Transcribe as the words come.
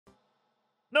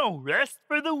No rest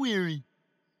for the weary.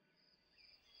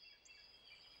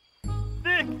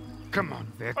 Vick! Come on,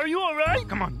 Vick. Are you all right?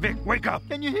 Come on, Vick, wake up.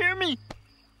 Can you hear me?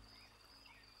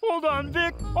 Hold on,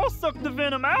 Vick. I'll suck the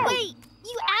venom out. Wait,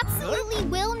 you absolutely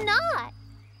will not.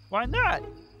 Why not?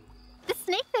 The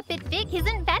snake that bit Vick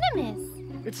isn't venomous.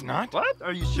 It's not? What?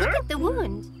 Are you sure? Look at the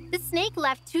wound. The snake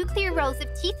left 2 clear rows of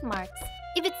teeth marks.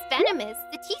 If it's venomous,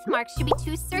 the teeth marks should be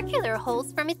 2 circular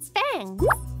holes from its fangs.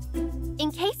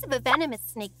 In case of a venomous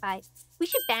snake bite, we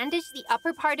should bandage the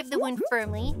upper part of the wound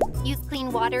firmly, use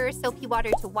clean water or soapy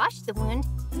water to wash the wound,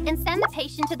 and send the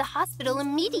patient to the hospital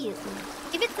immediately.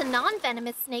 If it's a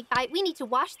non-venomous snake bite, we need to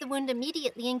wash the wound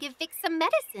immediately and give Vick some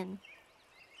medicine.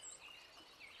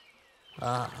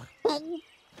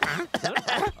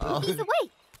 He's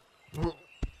awake.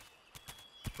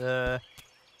 Where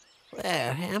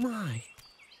am I?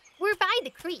 We're by the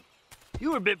creek.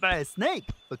 You were bit by a snake,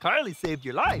 but Carly saved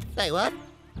your life. Say what?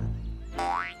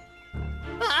 I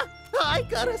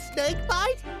got a snake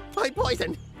bite? I'm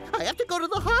poisoned. I have to go to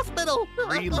the hospital.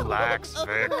 Relax,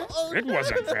 Vick. It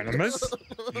wasn't venomous.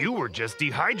 You were just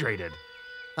dehydrated.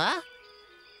 Huh?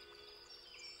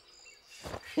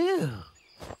 Phew.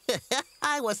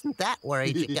 I wasn't that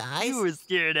worried, you guys. You were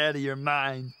scared out of your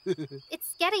mind.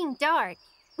 It's getting dark.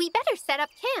 We better set up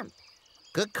camp.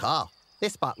 Good call.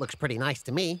 This spot looks pretty nice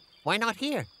to me. Why not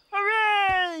here?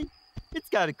 Hooray! It's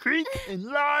got a creek and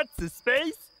lots of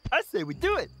space. I say we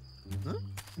do it. Huh?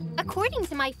 According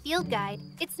to my field guide,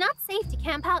 it's not safe to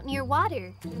camp out near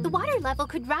water. The water level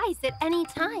could rise at any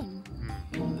time.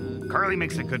 Carly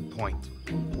makes a good point.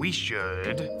 We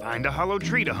should find a hollow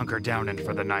tree to hunker down in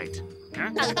for the night.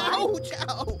 Huh? Ouch!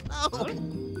 Oh, oh.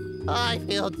 I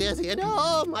feel dizzy and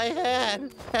oh, my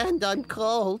head. And I'm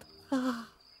cold. I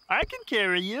can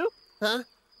carry you. Huh?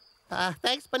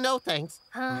 Thanks, but no thanks.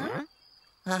 Huh?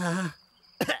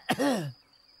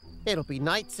 It'll be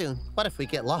night soon. What if we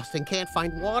get lost and can't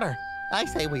find water? I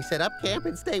say we set up camp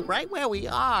and stay right where we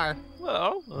are.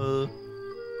 Well,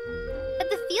 But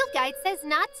the field guide says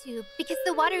not to, because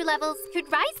the water levels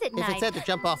could rise at night. If it said to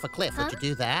jump off a cliff, would you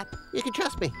do that? You can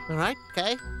trust me, all right?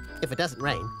 Okay? If it doesn't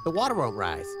rain, the water won't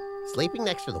rise. Sleeping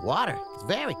next to the water is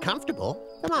very comfortable.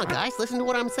 Come on, guys, listen to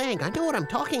what I'm saying. I know what I'm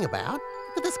talking about.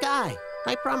 Look at the sky.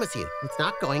 I promise you, it's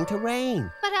not going to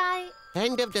rain. But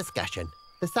End of discussion.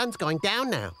 The sun's going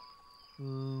down now.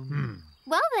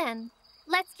 Well then,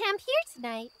 let's camp here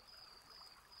tonight.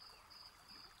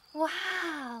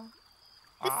 Wow.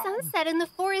 The sunset in the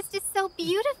forest is so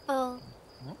beautiful.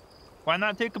 why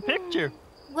not take a picture?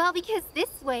 Well, because this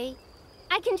way,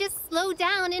 I can just slow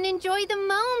down and enjoy the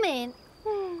moment.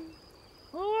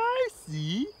 Oh, I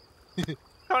see.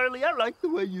 Carly, I like the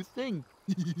way you think.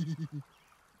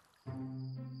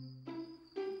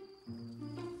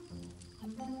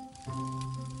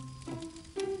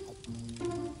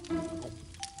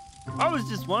 I was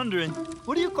just wondering,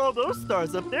 what do you call those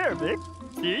stars up there, Vick?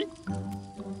 See?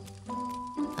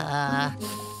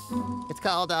 It's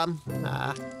called,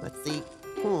 let's see.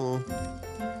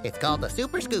 It's called the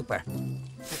Super Scooper.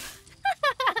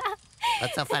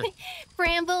 What's so funny?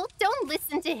 Bramble, don't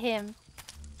listen to him.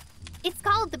 It's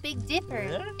called the Big Dipper.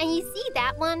 Yeah? And you see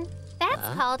that one?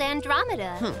 That's called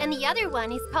Andromeda. And the other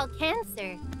one is called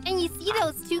Cancer. And you see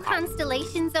those 2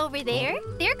 constellations over there?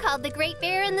 They're called the Great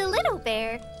Bear and the Little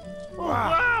Bear. Oh,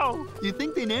 wow! Do you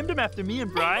think they named him after me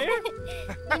and Briar?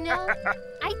 You know,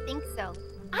 I think so.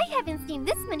 I haven't seen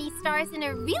this many stars in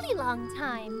a really long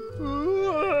time.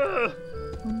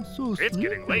 I'm so It's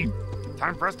getting late.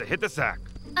 Time for us to hit the sack.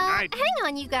 Night. Hang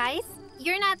on, you guys.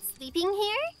 You're not sleeping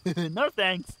here? No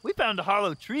thanks. We found a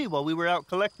hollow tree while we were out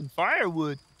collecting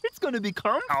firewood. It's gonna be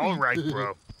comfy. All right,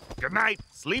 bro. Good night.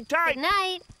 Sleep tight. Good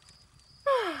night.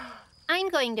 I'm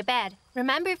going to bed.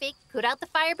 Remember, Vick, put out the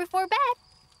fire before bed,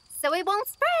 so it won't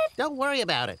spread. Don't worry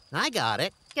about it. I got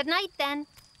it. Good night, then.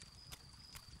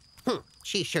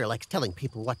 She sure likes telling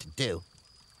people what to do.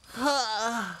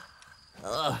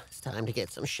 It's time to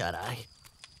get some shut-eye.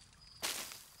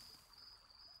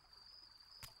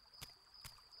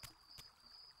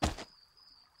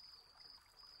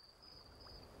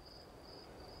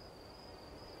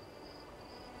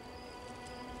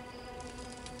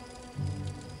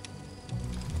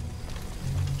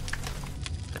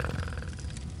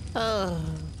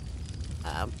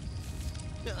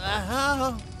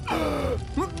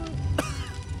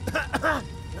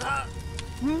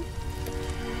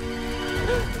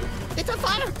 It's on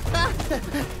fire!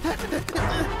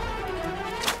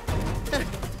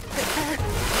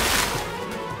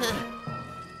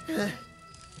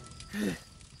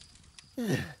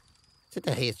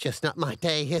 Today is just not my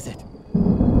day, is it?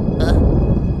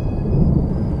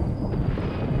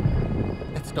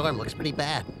 That storm looks pretty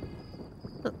bad.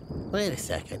 Wait a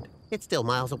second. It's still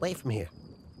miles away from here.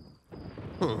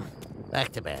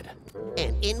 Back to bed.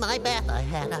 And in my bath I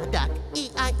had a duck.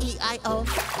 E-I-E-I-O.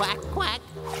 Quack, quack.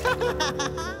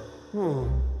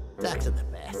 Ducks are the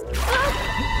best.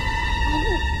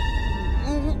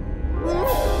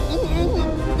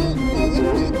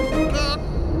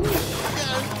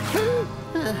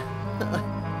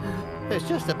 It's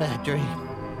just a bad dream.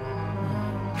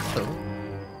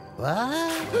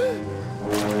 What?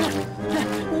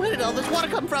 Where did all this water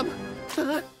come from?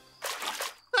 The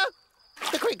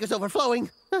creek is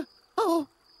overflowing. Oh.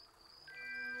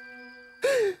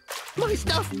 My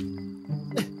stuff.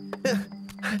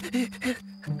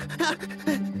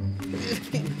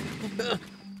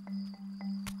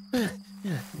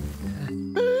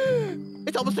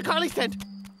 It's almost to Carly's tent.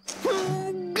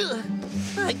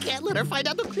 I can't let her find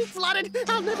out the creek flooded.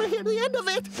 I'll never hear the end of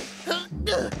it.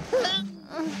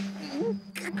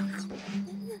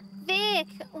 Vick,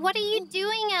 what are you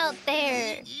doing out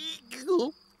there?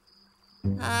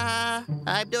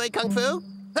 I'm doing kung fu.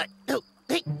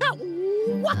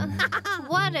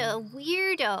 What a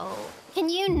weirdo. Can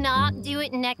you not do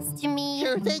it next to me?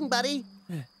 Sure thing, buddy.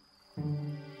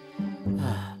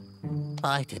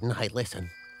 Why didn't I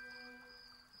listen?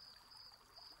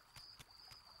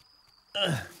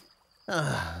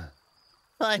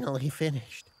 Finally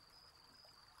finished.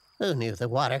 Who knew the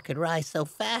water could rise so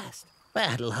fast?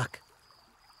 Bad luck.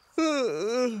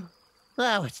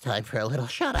 Now it's time for a little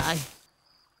shut-eye.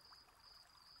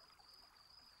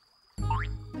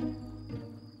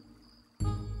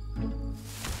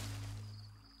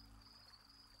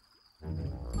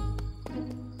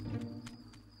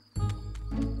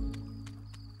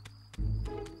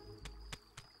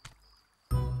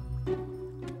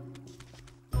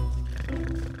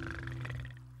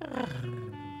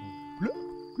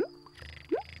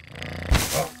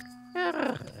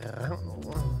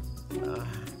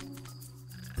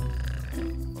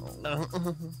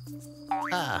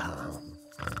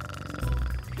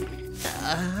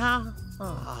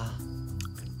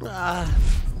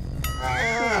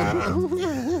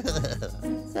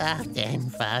 Soft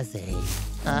and fuzzy.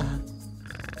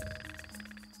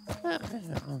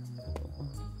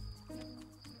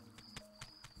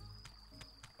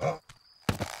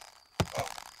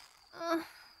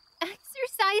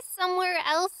 Exercise somewhere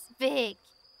else, Vick.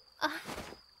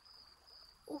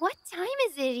 What time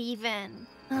is it even?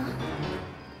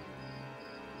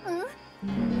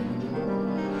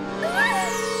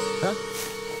 Huh?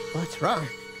 What's wrong?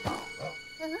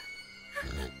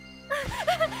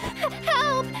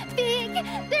 Help, Vick!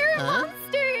 There are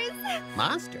monsters!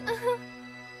 Monsters?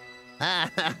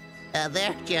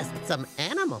 They're just some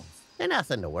animals. They're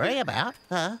nothing to worry about,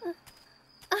 huh?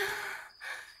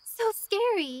 So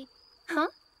scary. Huh?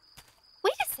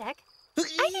 Wait a sec.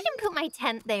 I didn't put my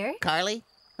tent there. Carly?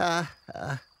 Oh,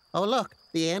 look.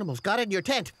 The animals got in your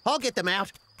tent. I'll get them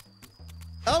out.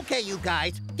 Okay, you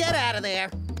guys. Get out of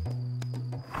there.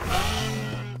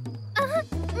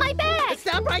 My bag!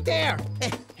 Stop right there.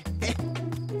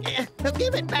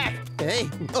 Give it back. Hey.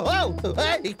 Oh,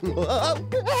 hey. Oh.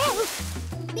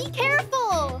 Be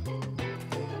careful!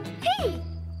 Hey!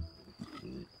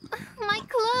 My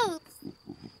clothes!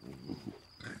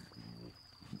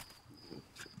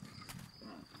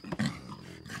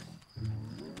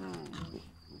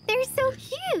 They're so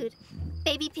cute!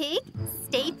 Baby pig,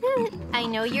 stay put. I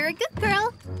know you're a good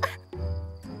girl.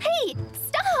 Hey!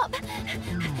 Stop!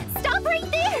 Stop right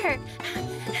there!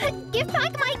 Give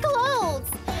back my clothes!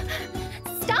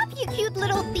 Stop, you cute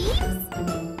little thieves!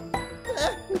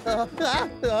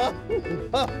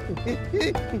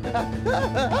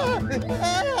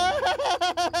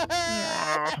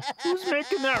 Who's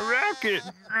making that racket?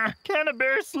 Can a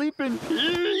bear sleep in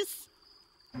peace?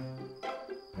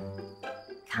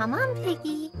 Come on,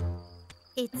 Piggy.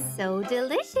 It's so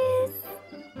delicious.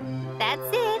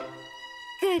 That's it.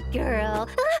 Good girl.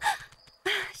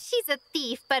 She's a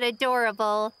thief, but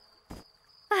adorable.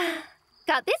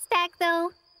 Got this back,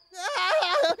 though.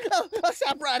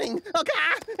 Stop running. Okay,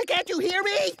 can't you hear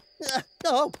me?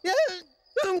 Oh.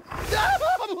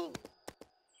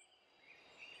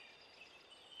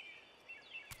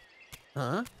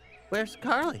 Huh? Where's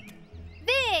Carly?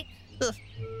 Vick!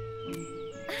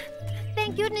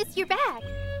 Thank goodness you're back.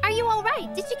 Are you all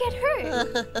right? Did you get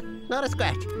hurt? Not a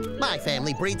scratch. My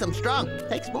family breeds them strong.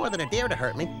 Takes more than a deer to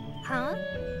hurt me. Huh?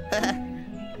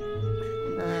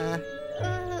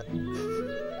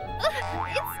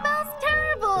 It smells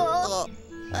terrible.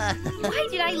 Why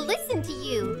did I listen to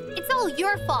you? It's all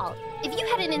your fault. If you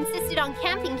hadn't insisted on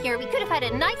camping here, we could have had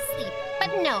a nice sleep.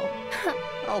 But no.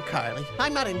 Oh, Carly,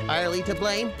 I'm not entirely to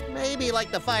blame. Maybe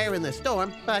like the fire in the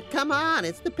storm, but come on,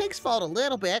 it's the pig's fault a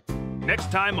little bit.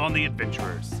 Next time on The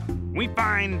Adventurers, we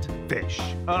find fish.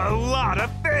 A lot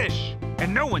of fish!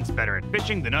 And no one's better at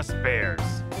fishing than us bears.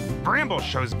 Bramble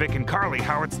shows Vick and Carly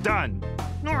how it's done.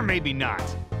 Or maybe not.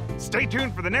 Stay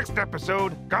tuned for the next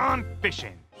episode, Gone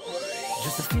Fishing.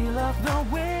 Just the feel of the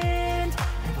wind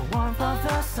and the warmth of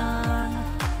the sun.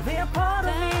 They are part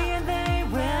of me and they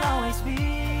will always be.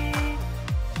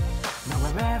 Now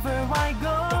wherever I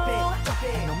go,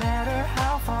 no matter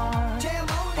how far,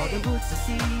 all the woods, the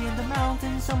sea, and the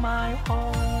mountains are my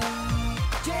home.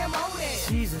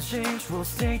 Seasons change, we'll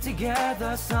stay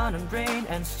together, sun and rain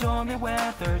and stormy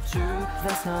weather too.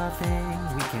 There's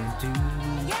nothing we can do.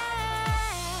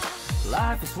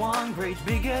 Life is one great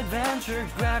big adventure.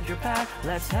 Grab your pack,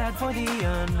 let's head for the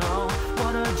unknown.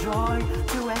 What a joy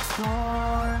to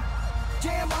explore.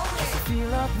 Just the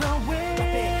feel of the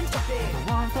wind,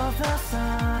 the warmth of the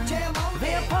sun.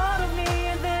 They are part of me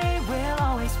and they will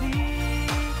always be.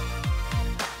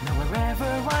 Now wherever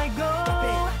I go,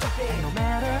 no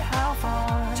matter how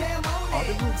far, all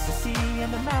the woods, the sea,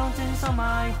 and the mountains are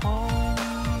my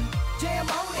home.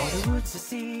 All the woods, the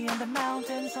sea, and the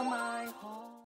mountains are my home.